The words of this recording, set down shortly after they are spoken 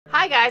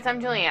Hi guys, I'm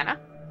Juliana,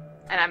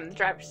 and I'm in the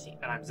driver's seat.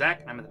 And I'm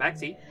Zach, and I'm in the back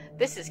seat.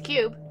 This is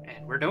Qube.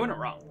 And we're doing it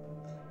wrong.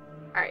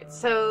 Alright,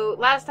 so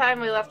last time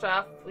we left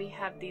off, we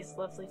had these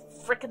lovely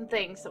frickin'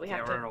 things that we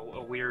have to... we're in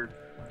a weird,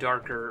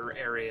 darker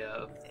area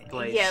of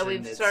place. Yeah,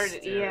 we've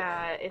started...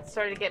 Yeah, it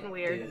started getting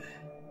weird. Ugh.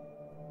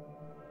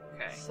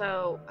 Okay.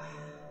 So...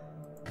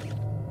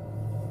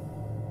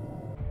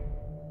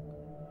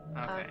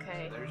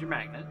 Okay. So there's your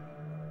magnet.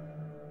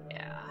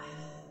 Yeah.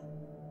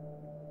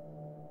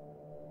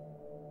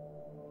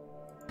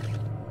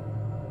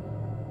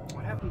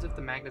 What happens if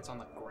the magnet's on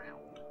the ground?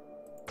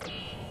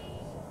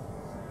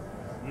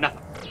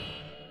 Nothing.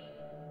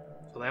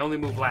 So they only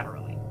move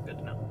laterally. Good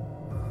to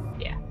know.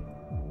 Yeah.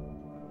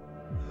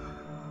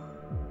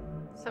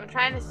 So I'm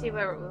trying to see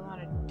what we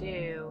want to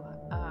do.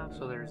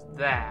 So there's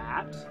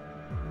that.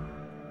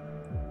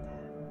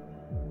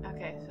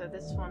 Okay, so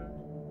this one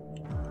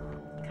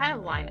kind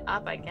of line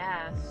up, I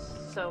guess.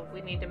 So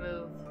we need to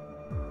move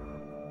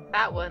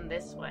that one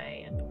this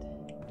way,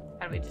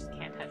 and we just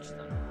can't touch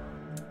them.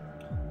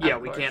 Yeah,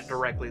 we can't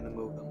directly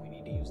move them. We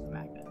need to use the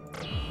magnet.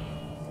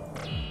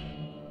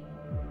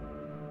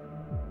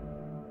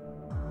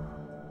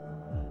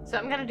 So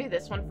I'm gonna do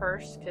this one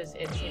first because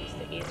it seems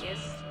the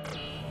easiest.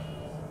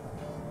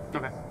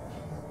 Okay.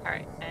 All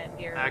right, and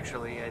you're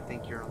Actually, I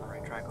think you're on the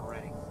right track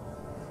already.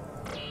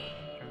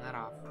 Turn that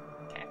off.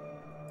 okay.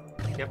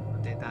 Yep,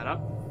 rotate that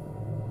up.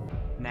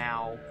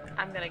 Now,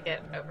 I'm gonna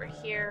get over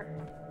here.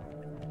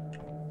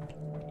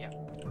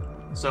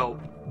 so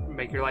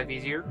make your life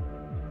easier.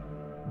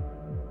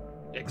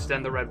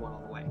 Extend the red one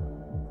all the way.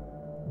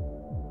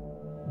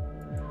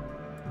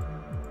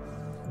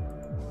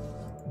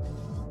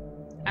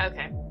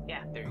 Okay,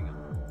 yeah. There you go.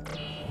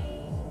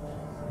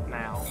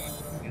 Now,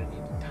 I'm gonna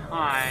need to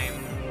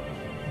time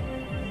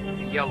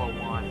the yellow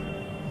one.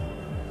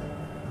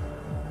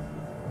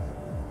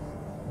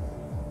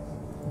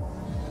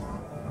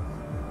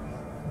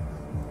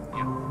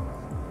 Yeah.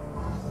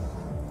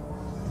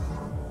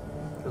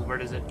 Because where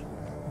does it?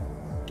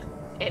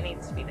 It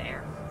needs to be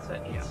there, so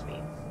it needs to be.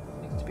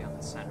 It needs to be on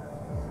the center.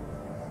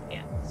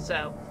 Yeah.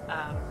 So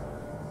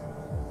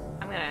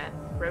I'm gonna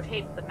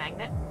rotate the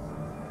magnet.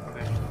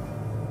 Okay.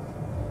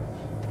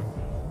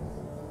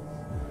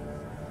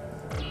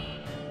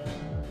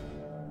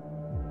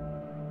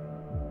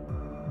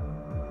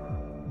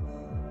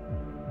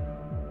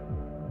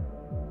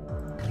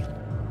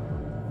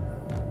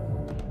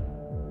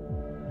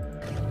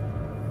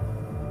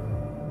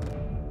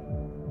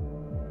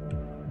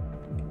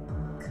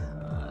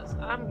 Cause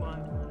I'm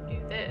going to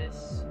do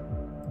this.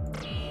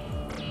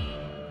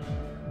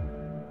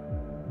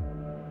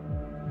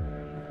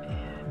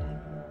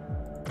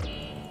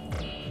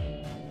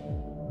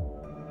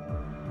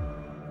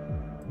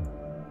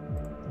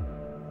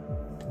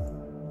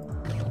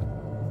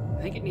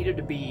 I think it needed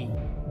to be.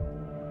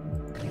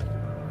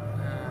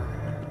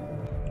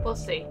 We'll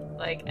see.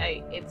 Like,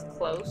 it's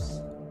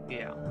close.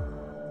 Yeah.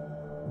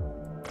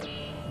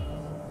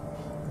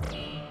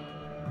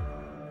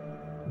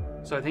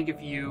 So I think if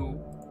you.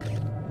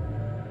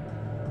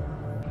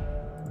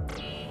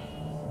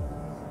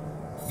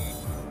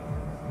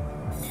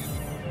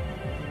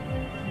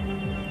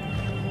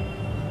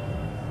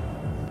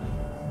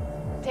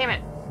 Damn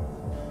it.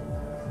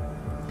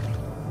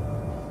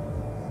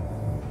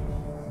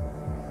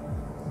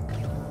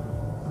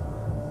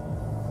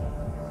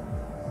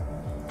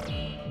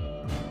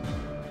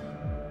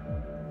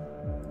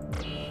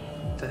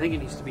 So I think it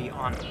needs to be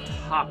on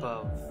top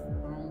of.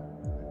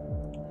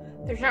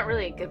 There's not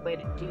really a good way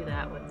to do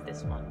that with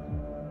this one.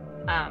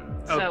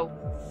 So,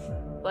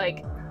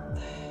 like...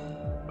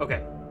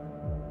 Okay.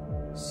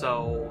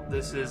 So,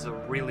 this is a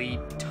really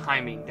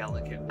timing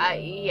delicate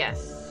one.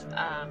 Yes.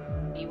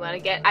 You want to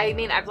get... I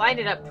mean, I've lined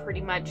it up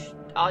pretty much.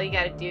 All you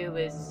gotta do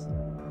is...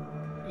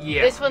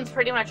 Yeah. This one's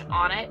pretty much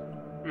on it.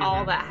 Mm-hmm.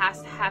 All that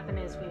has to happen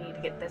is we need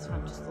to get this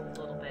one just a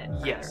little bit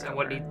Yes, further and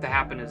what over. needs to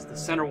happen is the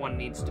center one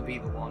needs to be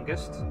the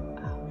longest.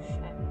 Oh,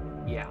 shit.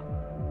 Yeah.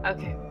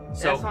 Okay.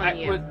 So, That's on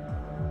you.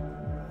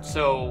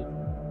 So,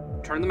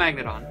 turn the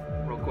magnet on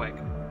real quick.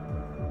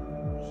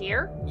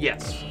 Here?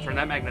 Yes, turn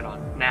that magnet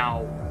on.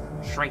 Now,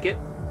 shrink it.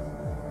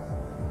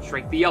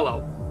 Shrink the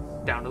yellow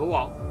down to the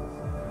wall.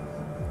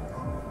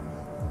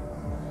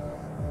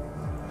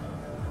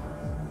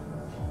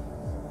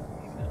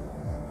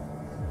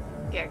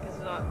 Yeah, because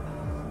it's not...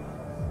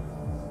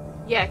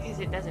 Yeah, because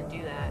it doesn't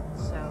do that,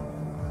 so...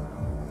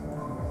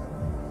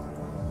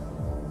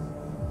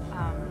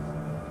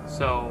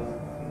 So,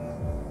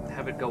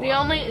 have it go The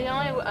up. only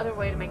other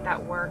way to make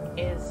that work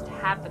is to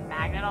have the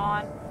magnet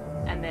on,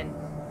 and then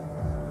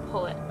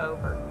pull it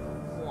over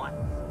one,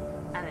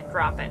 and then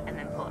drop it, and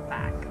then pull it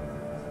back.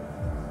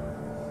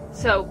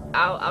 So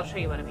I'll show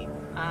you what I mean.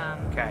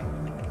 Okay.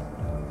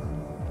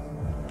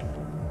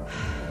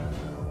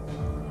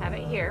 Have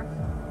it here.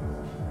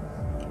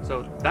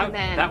 So that And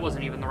then- that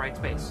wasn't even the right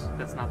space.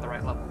 That's not the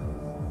right level.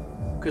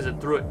 Because it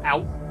threw it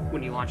out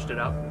when you launched it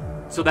up.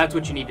 So that's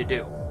what you need to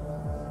do.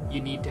 You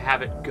need to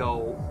have it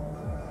go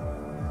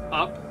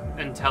up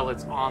until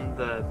it's on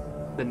the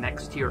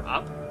next tier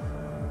up.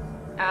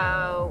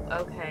 Oh,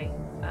 okay.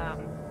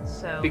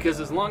 So... Because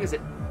as long as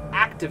it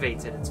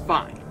activates it, it's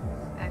fine.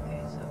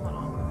 Okay, so hold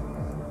on.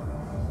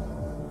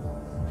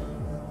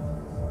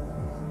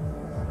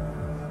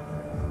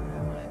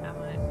 I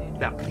want to do...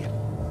 That one, yeah.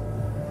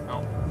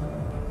 Oh.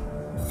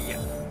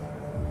 Yeah.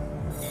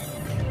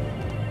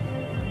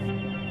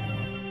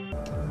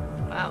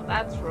 Well,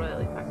 that's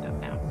royally fucked up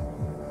now.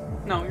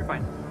 No, you're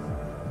fine.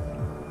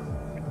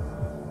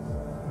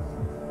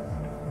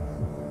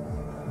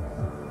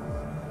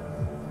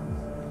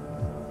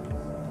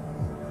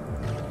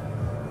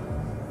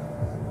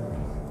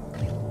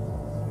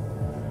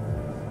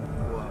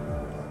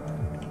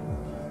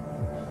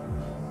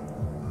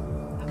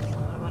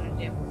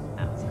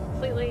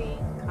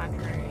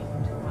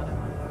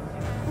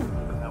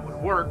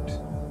 Worked.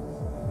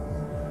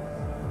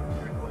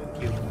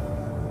 Cube.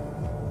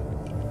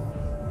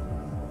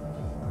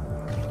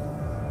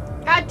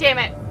 God damn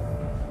it!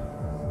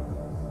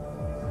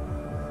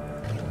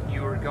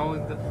 You were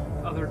going the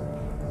other.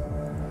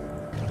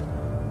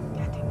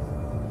 God damn it.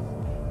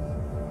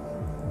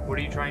 What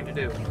are you trying to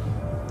do?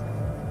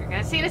 You're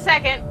gonna see in a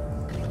second.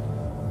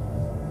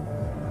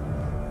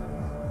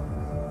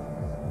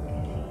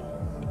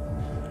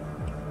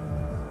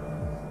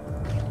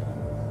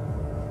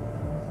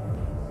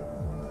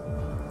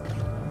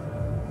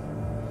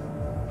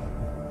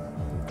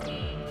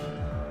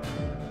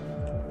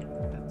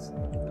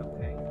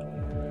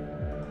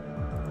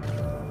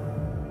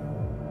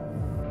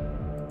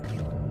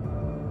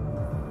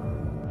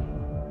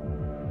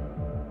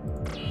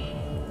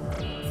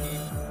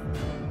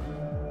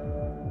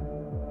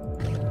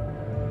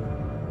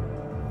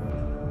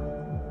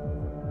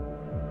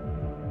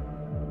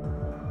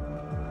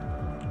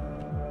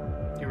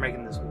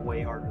 Making this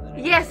way harder than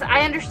it Yes,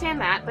 I understand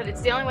that, but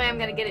it's the only way I'm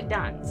gonna get it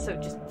done. So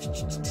just...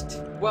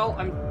 Well,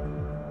 I'm...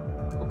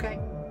 Okay.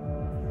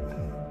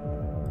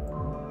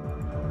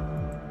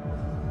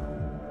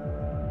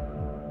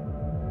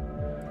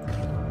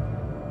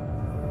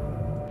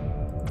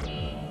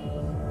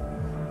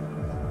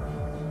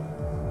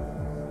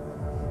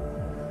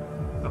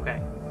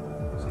 Okay.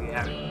 So you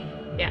have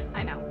it. Yeah,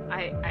 I know.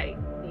 I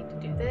need to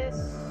do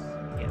this.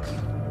 Yes.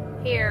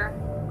 Here.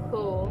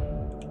 Cool.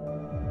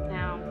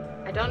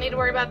 I don't need to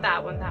worry about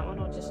that one. That one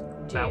will just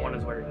do. That one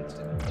is where it needs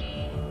to go.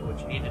 What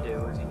you need to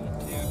do is you need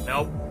to...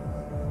 Nope.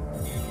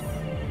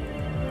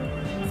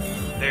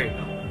 There you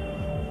go.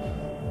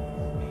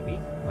 Maybe.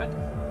 What?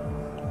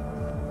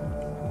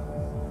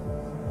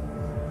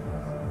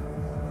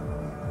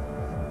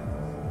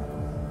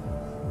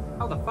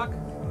 How the fuck?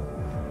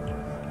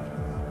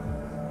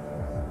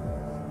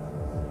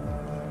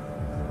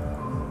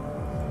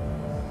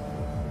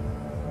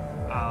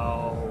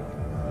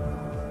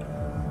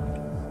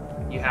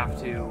 You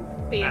have to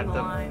be in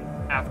line.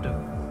 At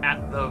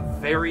the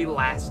very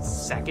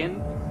last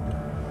second,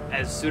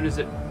 as soon as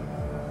it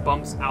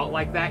bumps out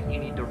like that, you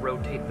need to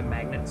rotate the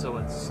magnet so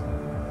it's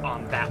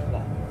on that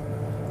wall.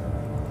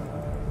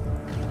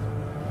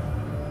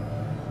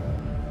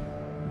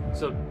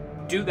 So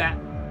do that,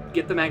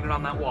 get the magnet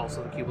on that wall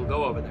so the cube will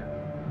go over there.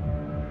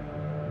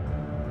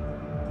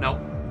 Nope.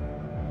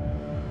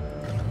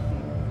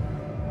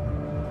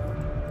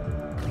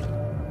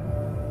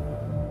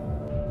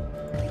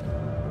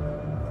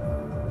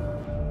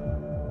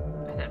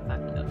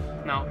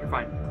 No, you're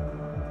fine.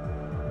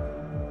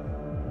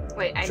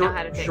 Wait, I know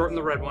how to take... Shorten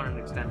the red one and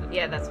extend it.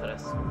 Yeah, that's what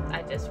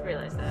I just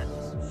realized that.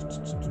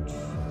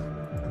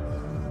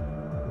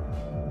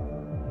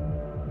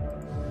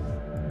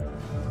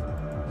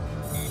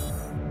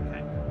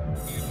 Okay.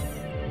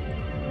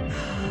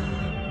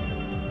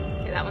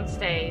 Okay, that one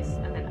stays.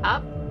 And then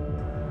up.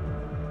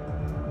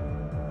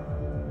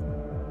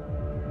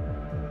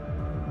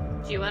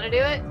 Do you want to do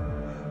it?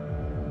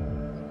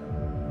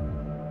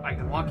 I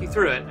can walk you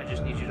through it, I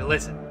just need you to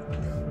listen.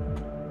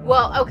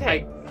 Well,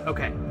 okay.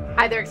 Okay.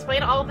 Either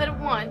explain all of it at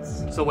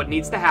once. So what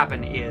needs to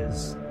happen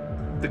is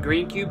the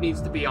green cube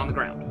needs to be on the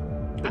ground.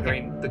 The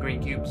green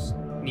cubes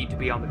need to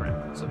be on the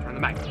ground. So turn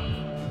the magnet on.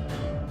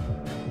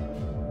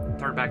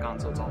 Turn it back on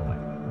so it's all the way.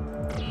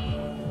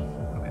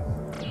 Okay.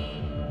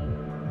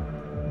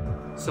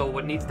 So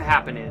what needs to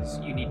happen is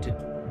you need to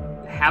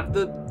have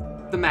the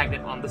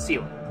magnet on the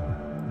ceiling.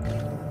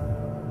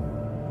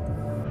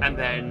 And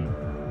then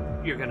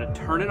you're gonna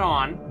turn it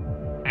on,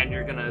 and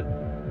you're gonna,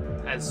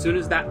 as soon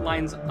as that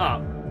lines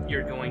up,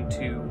 you're going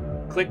to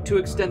click to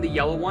extend the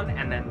yellow one,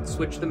 and then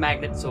switch the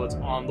magnet so it's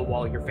on the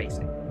wall you're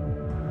facing.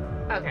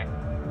 Okay.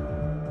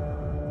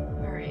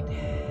 All right.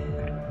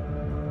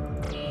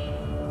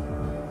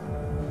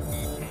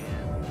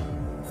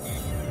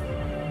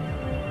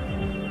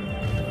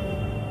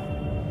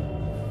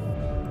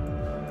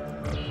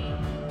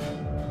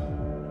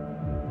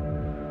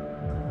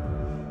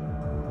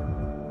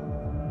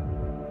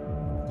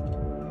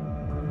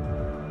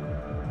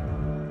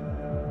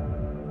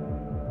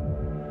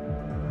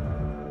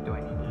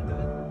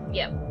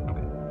 Yep.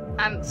 Okay.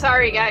 I'm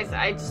sorry, guys.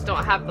 I just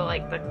don't have the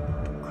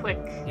quick.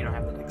 You don't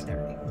have the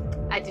dexterity.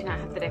 I do not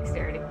have the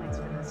dexterity points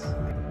for this.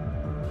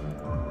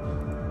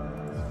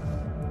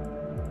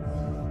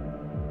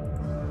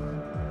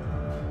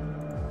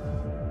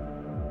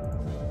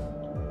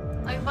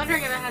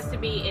 wondering if it has to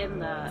be in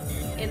the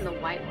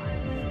white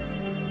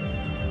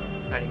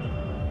line. How do you mean?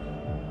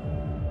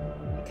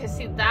 Because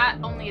see, that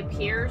only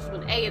appears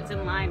when A, it's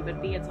in line,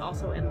 but B, it's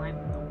also in line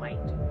with the white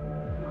line.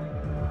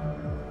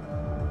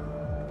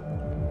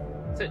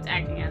 So it's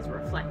acting as a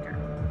reflector.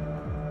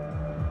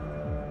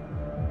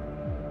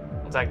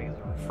 It's acting as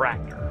a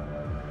refractor.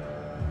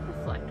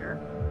 Reflector.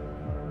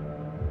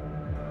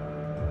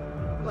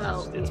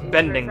 Well, It's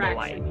bending the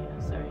refraction, light. Yeah,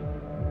 sorry.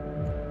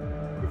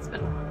 It's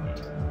been a long day.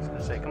 I was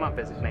gonna say, come on,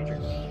 physics major.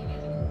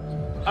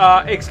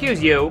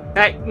 Excuse you.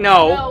 Hey,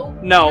 no.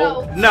 You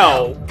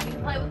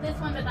can play with this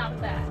one, but not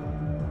with that.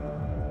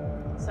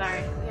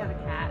 Sorry, we have a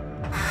cat.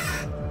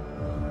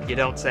 You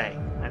don't say.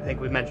 I think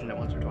we've mentioned it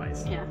once or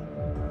twice. Yeah.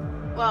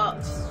 Well,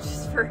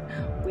 just for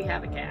we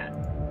have a cat.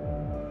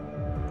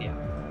 Yeah.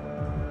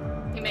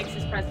 He makes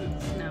his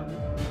presence known.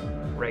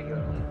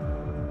 Regularly.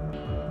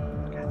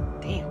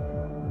 God damn.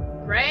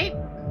 Right?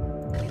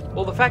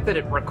 Well, the fact that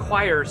it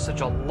requires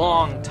such a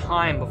long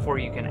time before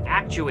you can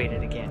actuate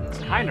it again is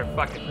kind of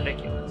fucking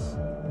ridiculous.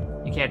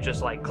 You can't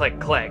just, like, click,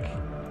 click.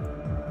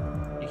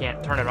 You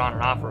can't turn it on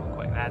and off real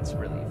quick. That's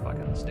really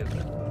fucking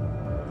stupid.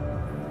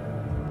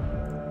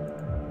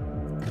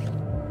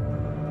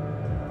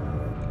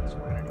 So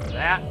we're gonna do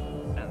that,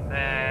 and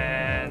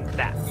then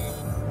that.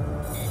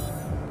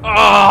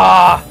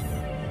 Ah!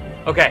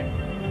 Okay.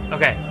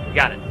 Okay, we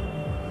got it.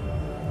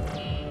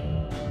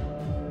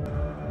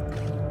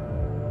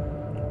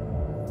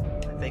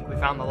 I think we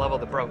found the level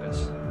that broke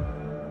us.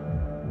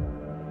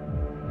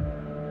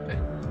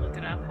 Look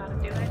it up how to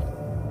do it.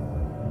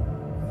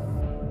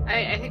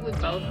 I think we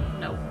both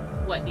know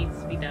what needs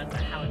to be done,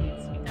 but how it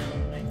needs to be done.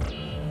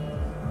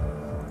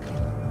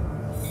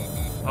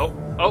 Oh,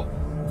 oh.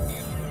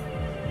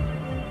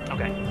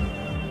 Okay.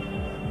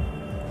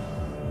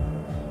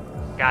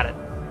 Got it.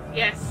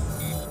 Yes.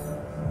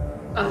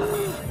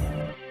 Ugh.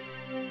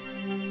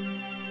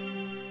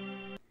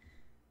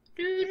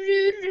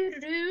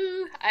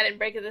 I didn't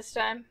break it this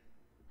time.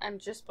 I'm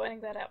just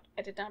pointing that out.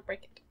 I did not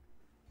break it.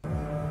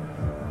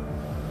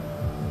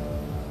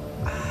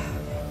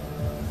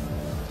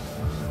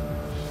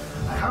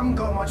 I haven't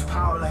got much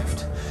power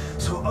left,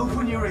 so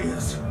open your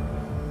ears.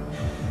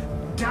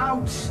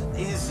 Doubt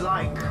is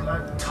like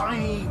a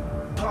tiny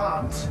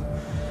plant,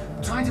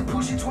 trying to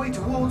push its way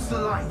towards the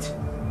light.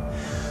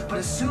 But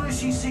as soon as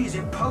she sees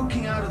it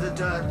poking out of the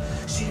dirt,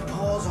 she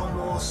pours on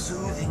more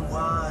soothing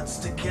words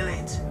to kill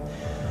it.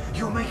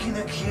 You're making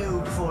the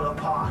cube fall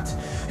apart.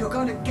 You're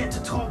going to get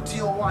to talk to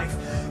your wife.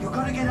 You're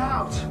going to get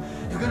out.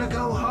 You're going to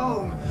go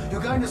home.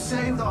 You're going to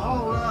save the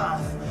whole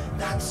earth.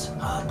 That's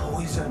her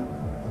poison.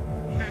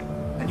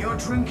 And you're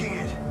drinking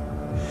it.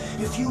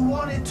 If you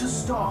want it to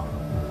stop,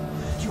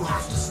 you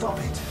have to stop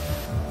it.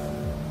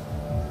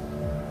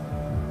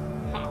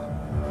 Huh.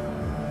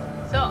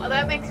 So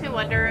that makes me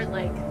wonder,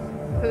 like,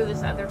 who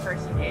this other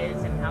person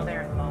is and how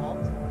they're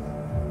involved.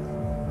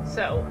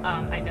 So,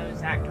 I know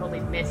Zach totally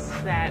missed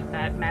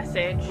that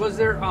message. Was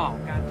there? Oh,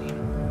 god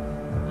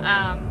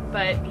damn.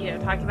 But, you know,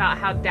 talking about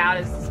how doubt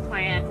is this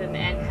plant and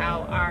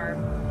how our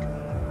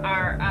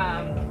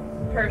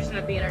person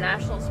at the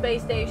International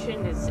Space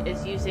Station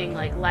is using,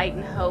 like, light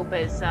and hope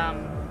as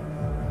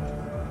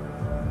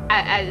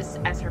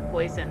her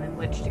poison in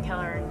which to kill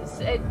her and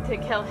to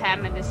kill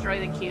him and destroy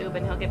the cube,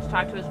 and he'll get to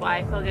talk to his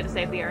wife, he'll get to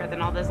save the Earth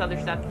and all this other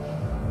stuff,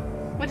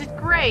 which is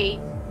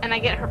great. And I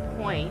get her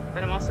point,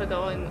 but I'm also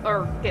going,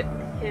 or get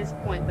his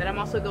point, but I'm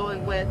also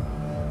going with,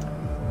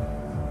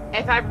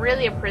 if I'm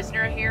really a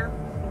prisoner here,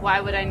 why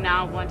would I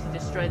not want to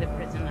destroy the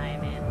prison I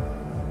am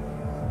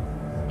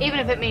in? Even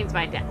if it means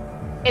my death.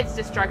 Its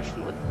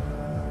destruction would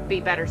be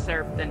better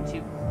served than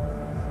to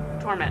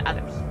torment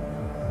others.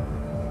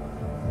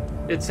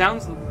 It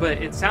sounds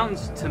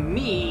to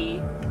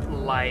me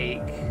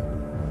like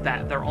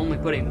that they're only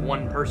putting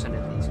one person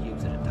in these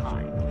cubes at a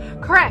time.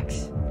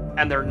 Correct.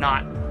 And they're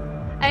not.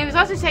 And he was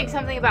also saying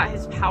something about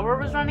his power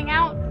was running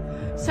out.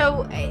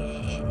 So,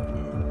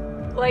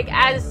 like,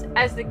 as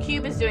the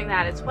cube is doing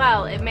that as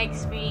well, it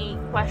makes me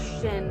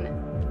question,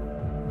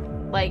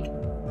 like,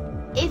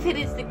 if it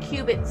is the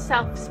cube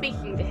itself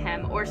speaking to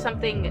him, or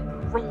something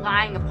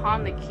relying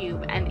upon the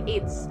cube and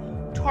its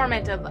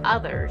torment of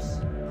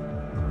others.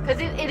 Because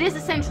it is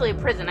essentially a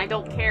prison. I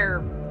don't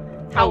care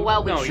how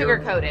well we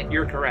sugarcoat it.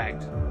 You're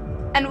correct.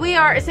 And we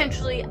are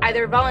essentially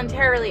either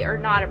voluntarily or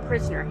not a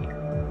prisoner here.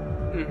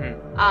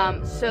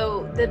 Mm-hmm.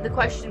 So then the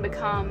question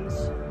becomes,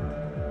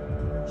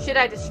 should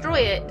I destroy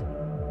it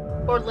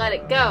or let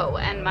it go?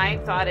 And my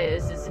thought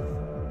is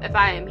if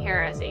I am here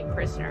as a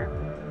prisoner,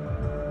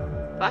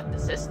 fuck the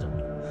system.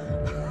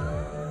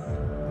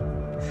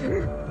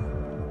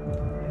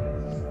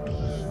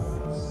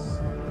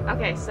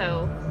 Okay,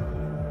 so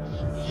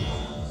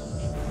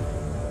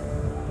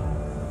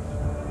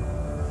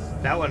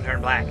That one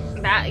turned black.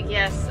 that,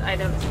 yes, I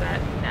noticed that.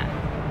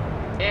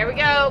 There we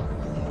go.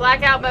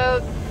 Blackout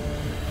mode.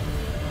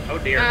 Oh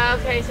dear.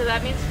 Okay, so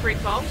that means free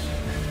fall.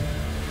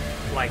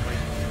 Likely.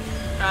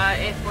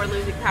 If we're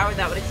losing power,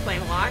 that would explain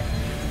a lot.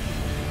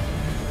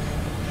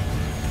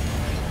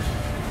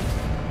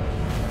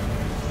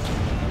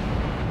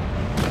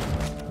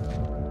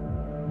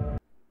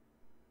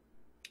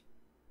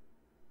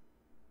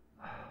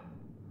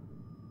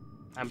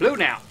 I'm blue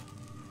now.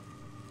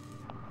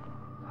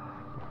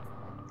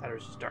 That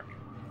was just dark.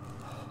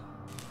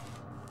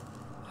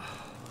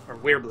 Or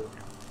we're blue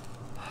now.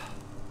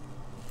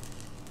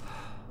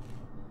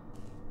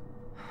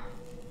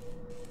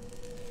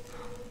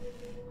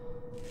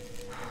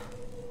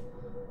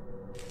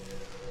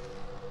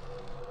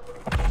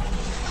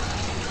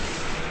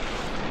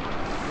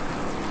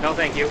 No,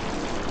 thank you.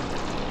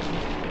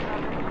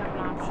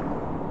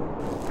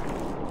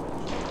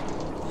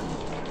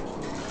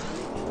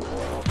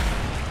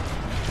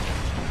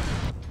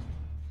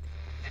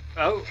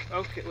 Oh,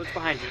 okay. What's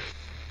behind you?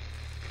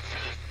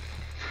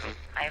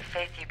 I have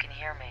faith you can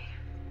hear me.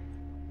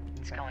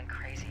 It's going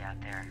crazy out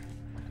there.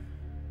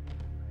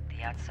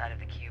 The outside of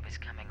the cube is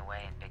coming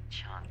away in big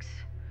chunks.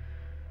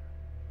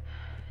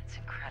 It's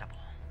incredible.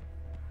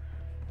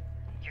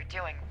 You're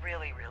doing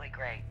really, really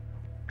great.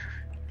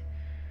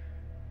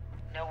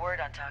 No word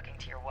on talking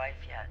to your wife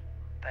yet,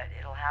 but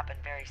it'll happen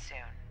very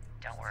soon.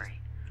 Don't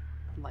worry.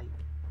 Light.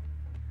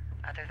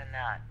 Other than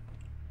that,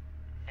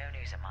 no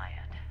news at my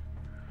end.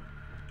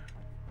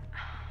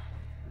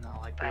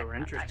 Not like But we were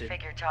interested. I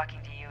figure talking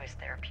to you is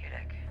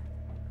therapeutic.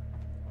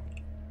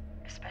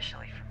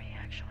 Especially for me,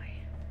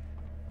 actually.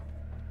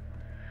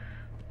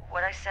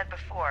 What I said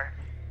before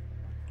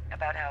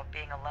about how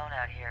being alone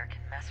out here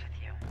can mess with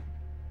you.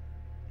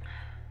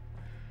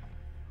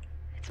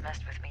 It's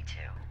messed with me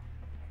too.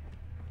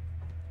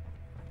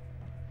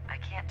 I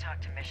can't talk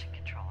to Mission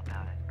Control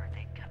about it, or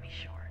they'd cut me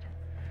short.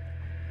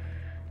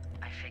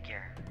 I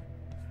figure,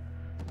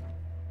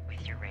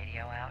 with your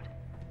radio out,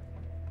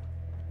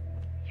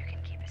 you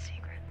can keep a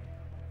secret.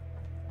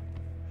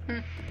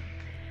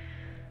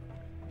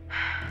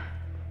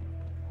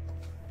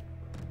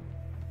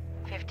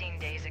 15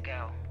 days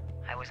ago,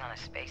 I was on a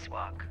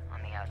spacewalk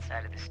on the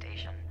outside of the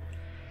station.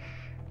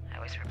 I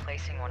was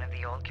replacing one of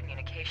the old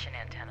communication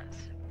antennas.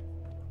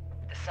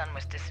 The sun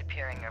was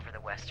disappearing over the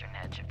western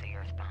edge of the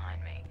Earth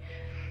behind me.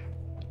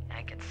 And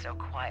it gets so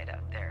quiet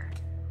out there,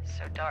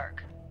 so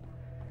dark.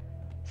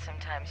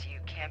 Sometimes you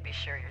can't be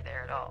sure you're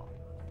there at all.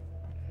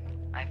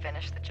 I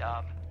finish the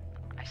job.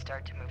 I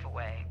start to move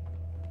away.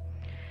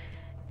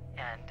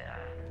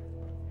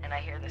 And I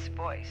hear this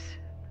voice.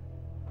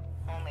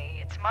 Only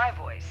it's my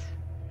voice,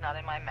 not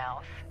in my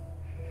mouth,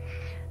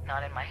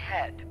 not in my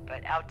head,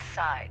 but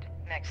outside,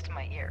 next to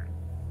my ear.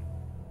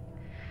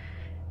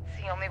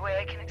 It's the only way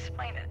I can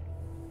explain it.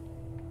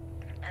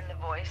 And the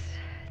voice,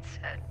 it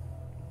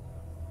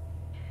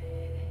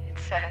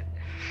said,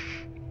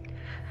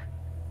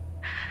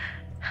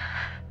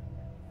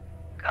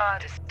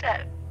 God is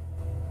dead.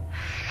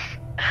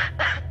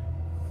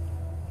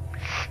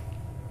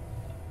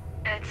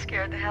 And it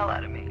scared the hell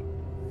out of me.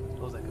 I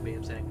suppose that could be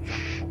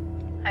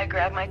upsetting. I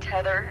grabbed my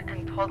tether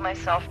and pulled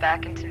myself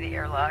back into the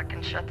airlock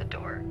and shut the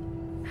door.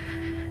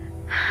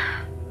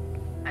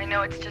 I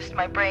know it's just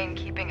my brain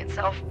keeping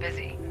itself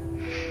busy.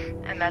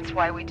 And that's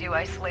why we do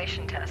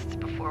isolation tests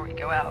before we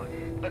go out.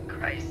 But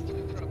Christ.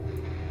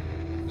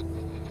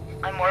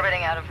 I'm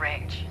orbiting out of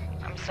range.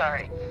 I'm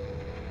sorry.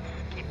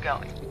 Keep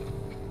going.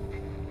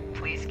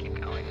 Please keep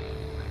going.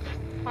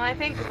 Well, I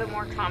think the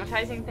more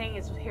traumatizing thing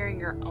is hearing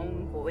your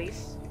own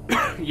voice.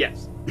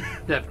 Yes,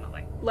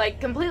 definitely. Like,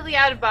 completely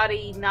out of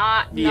body,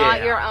 not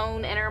your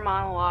own inner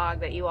monologue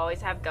that you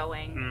always have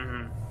going.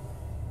 Mm-hmm.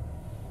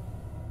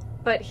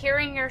 But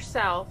hearing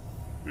yourself,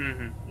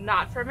 Mm-hmm.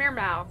 not from your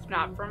mouth,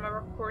 not from a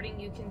recording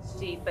you can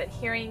see, but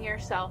hearing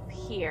yourself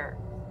here,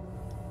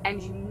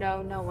 and you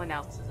know no one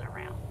else is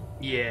around.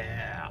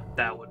 Yeah,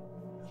 that would.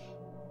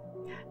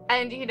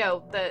 And, you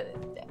know,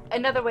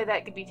 another way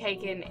that could be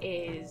taken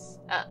is,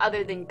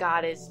 other than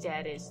God is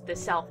dead, is the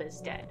self is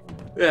dead.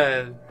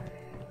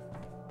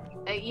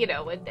 You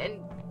know, and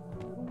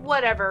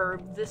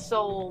whatever, the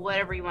soul,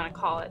 whatever you want to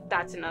call it,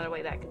 that's another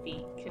way that could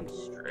be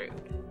construed.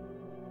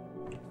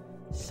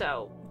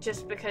 So,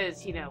 just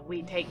because, you know,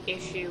 we take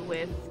issue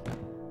with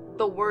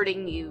the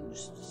wording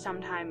used,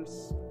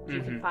 sometimes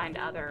you can find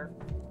other,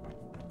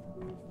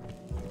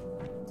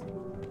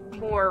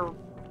 more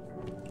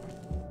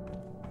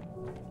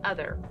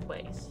other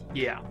ways.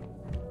 Yeah.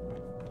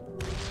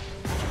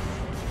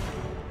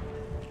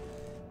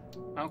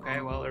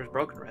 Okay, well, there's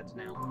broken reds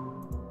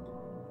now.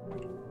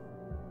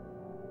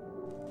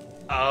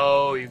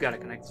 Oh, you gotta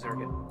connect the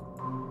circuit.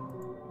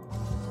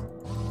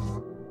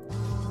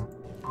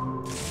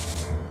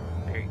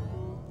 There you go.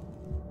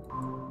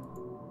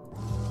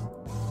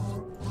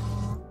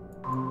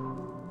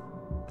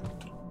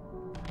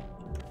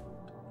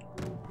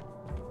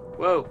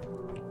 Whoa.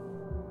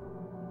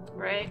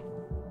 Right?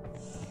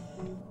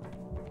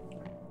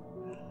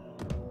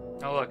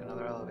 Oh, look,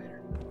 another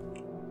elevator.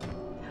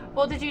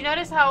 Well, did you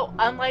notice how,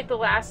 unlike the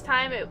last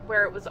time,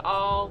 where it was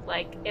all,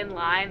 like, in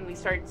line, we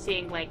started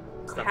seeing, like,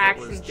 Stuff cracks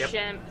that was- and yep.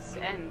 shimps,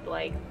 and,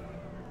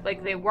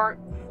 like they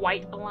weren't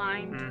quite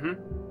aligned.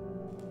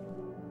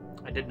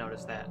 Mm-hmm. I did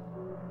notice that.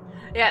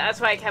 Yeah, that's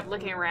why I kept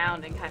looking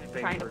around and kind of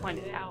They trying to were point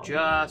it out.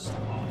 Just off.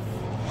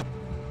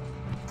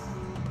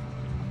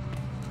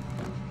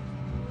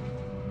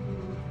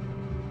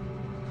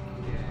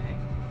 Okay.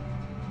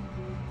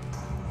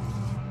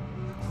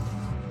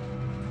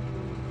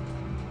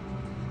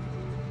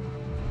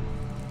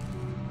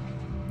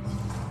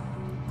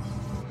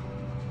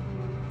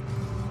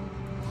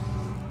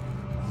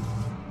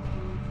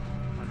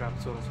 drop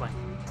the swivel swing.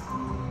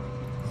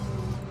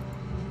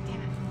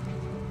 Damn it.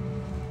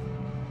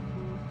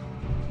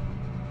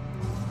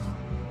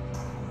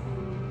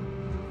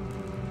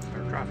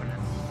 Start dropping it.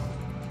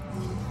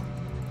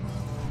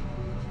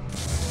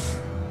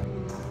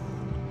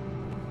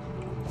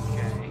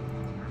 Okay.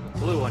 There's a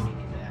blue one you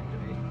need to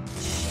activate.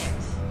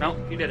 No,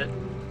 you did it.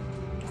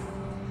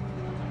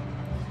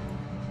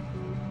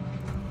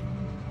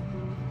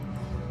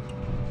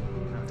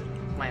 No, it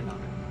didn't. Land on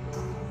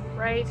it.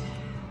 Right.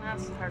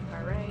 That's the hard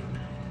part, right?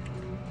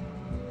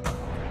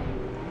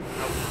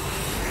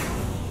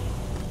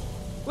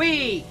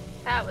 Whee!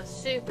 That was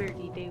super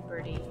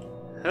duper.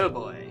 Oh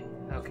boy.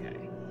 Okay.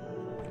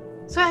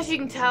 So as you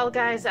can tell,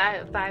 guys,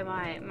 by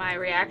my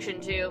reaction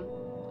to,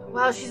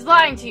 well, she's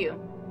lying to you.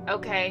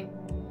 Okay.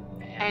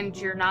 And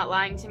you're not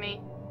lying to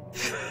me?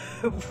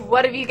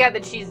 What have you got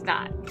that she's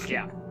not?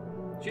 Yeah.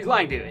 She's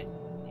lying to you.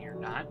 You're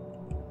not.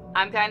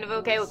 I'm kind of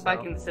okay with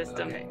bucking the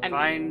system. Okay. And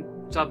Find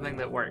something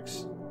that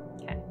works.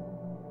 okay.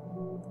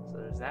 So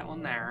there's that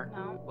one there.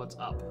 No. What's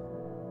up?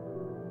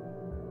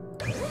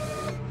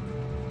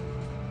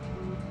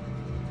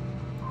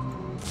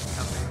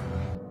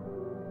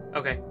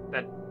 Okay.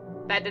 Okay.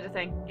 That did a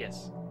thing.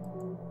 Yes.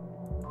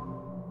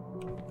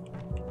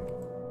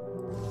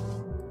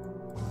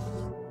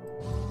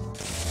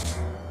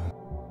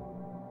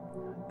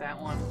 That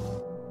one.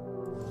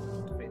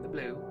 Activate the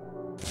blue.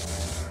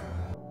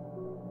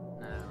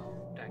 Now,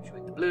 to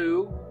activate the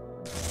blue,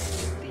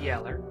 get the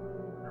yeller,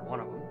 or one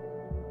of them.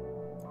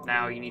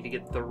 Now you need to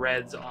get the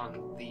reds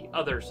on the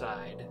other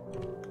side.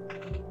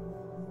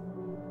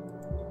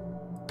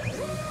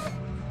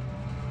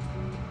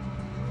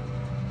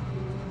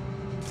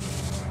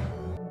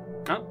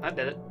 Oh, that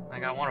did it. I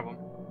got one of them.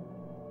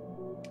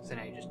 So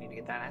now you just need to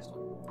get that last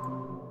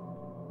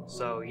one.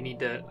 So you need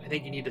to, I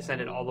think you need to send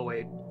it all the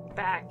way,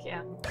 Back,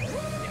 yeah.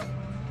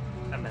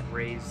 and then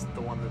raise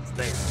the one that's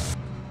there.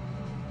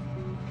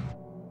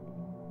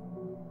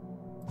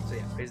 So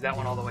yeah, raise that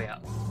one all the way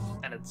up.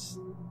 And it's,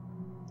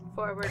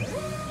 Forward.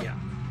 yeah.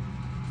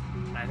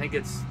 And I think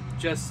it's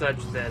just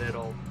such that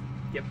it'll,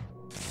 yep.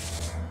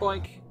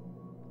 Boink.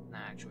 Now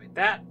actuate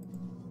that.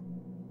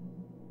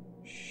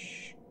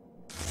 Shh.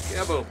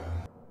 Yeah, boom.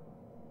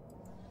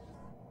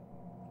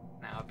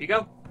 Now up you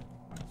go.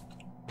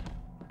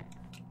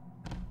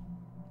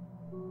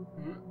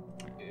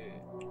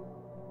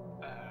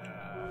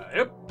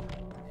 Yep.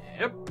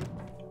 Yep.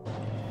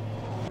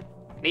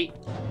 Neat.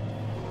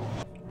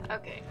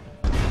 Okay.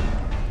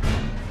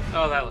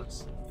 Oh, that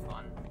looks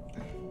fun.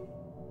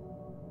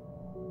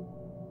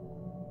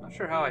 Not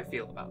sure how I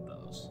feel about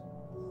those.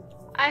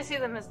 I see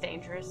them as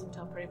dangerous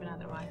until proven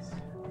otherwise.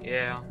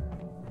 Yeah.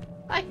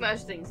 Like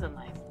most things in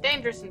life.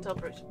 Dangerous until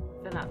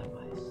proven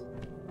otherwise.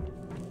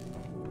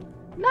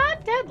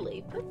 Not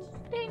deadly, but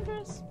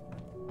dangerous.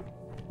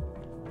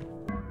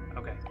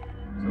 Okay.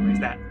 So raise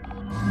that.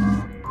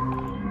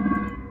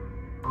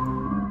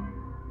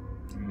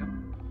 There you go.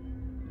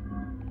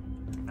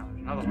 Now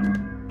there's another one.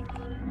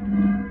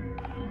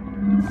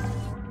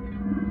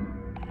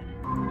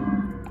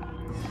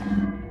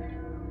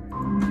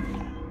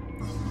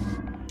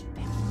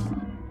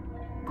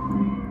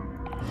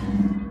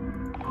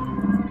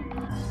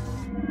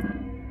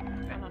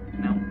 Hold on.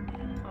 No.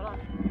 Hold on.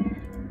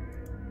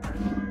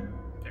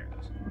 There it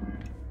goes.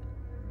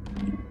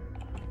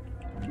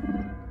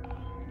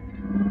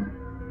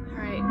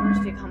 Alright, where's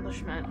the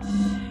accomplishment?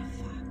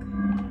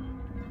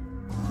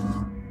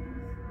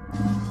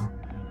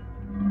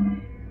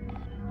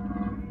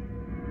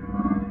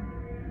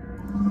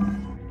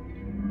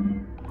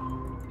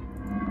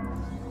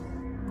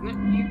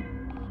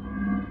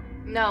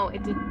 No,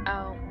 it didn't.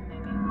 Oh,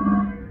 maybe.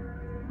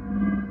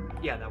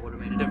 Yeah, that would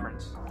have made a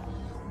difference.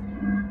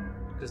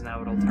 Because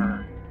now it'll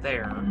turn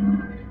there.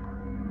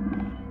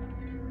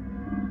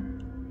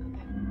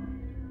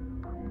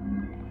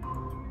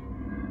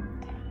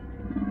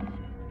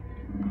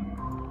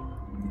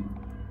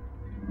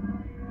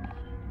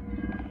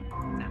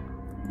 Now.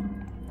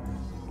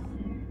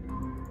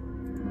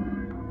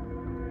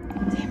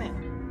 Damn it.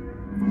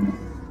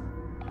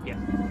 Yeah.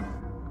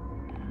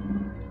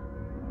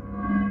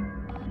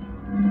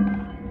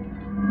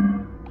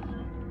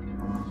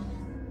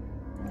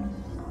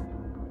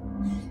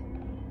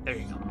 There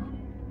you go.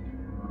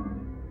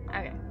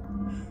 Okay.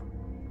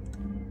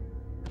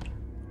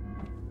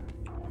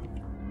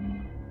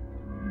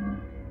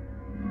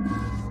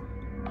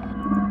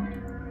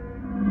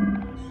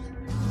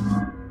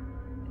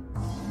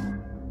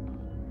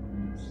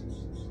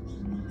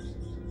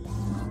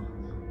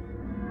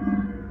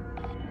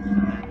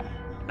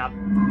 Not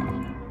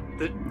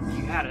the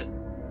you had it.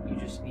 You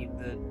just need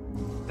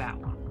that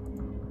one.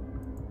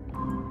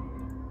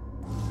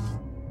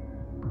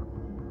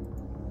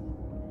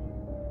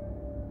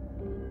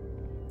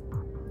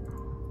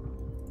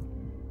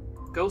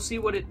 Go see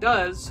what it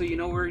does so you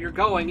know where you're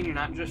going and you're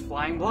not just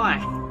flying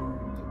blind.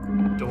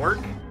 Dork.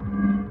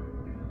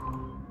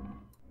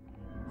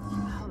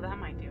 Oh, that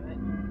might do it.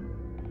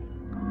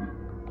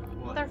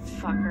 What?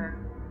 Motherfucker.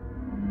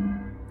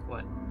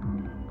 What?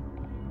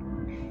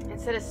 It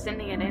instead of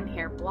sending it in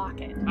here,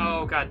 block it.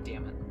 Oh, god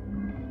damn it.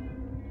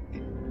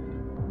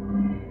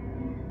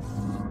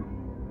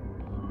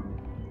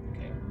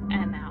 Okay.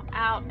 And now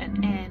out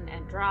and in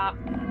and drop.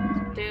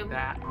 Do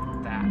That.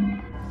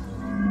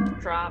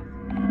 drop.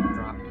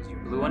 Drop. Is your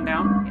blue one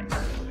down?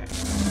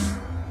 Yes.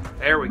 Okay.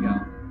 There we go.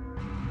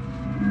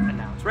 And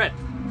now it's red.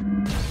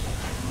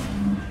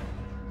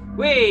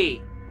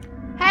 Whee!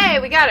 Hey,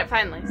 we got it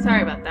finally.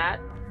 Sorry about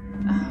that.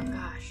 Oh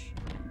gosh.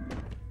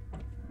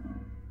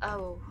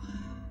 Oh.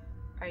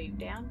 Are you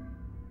down?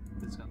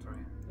 It's gonna throw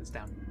you. It's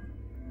down.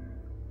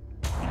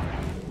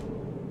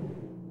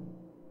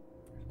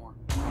 There's more.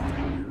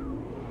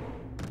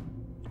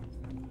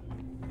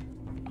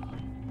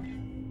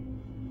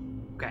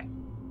 Okay.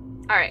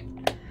 Alright.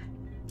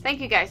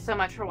 Thank you guys so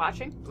much for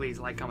watching. Please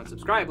like, comment,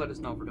 subscribe. Let us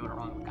know if we're doing it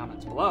wrong in the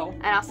comments below.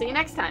 And I'll see you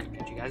next time.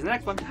 Catch you guys in the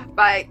next one.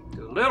 Bye.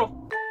 Toodle-doodle.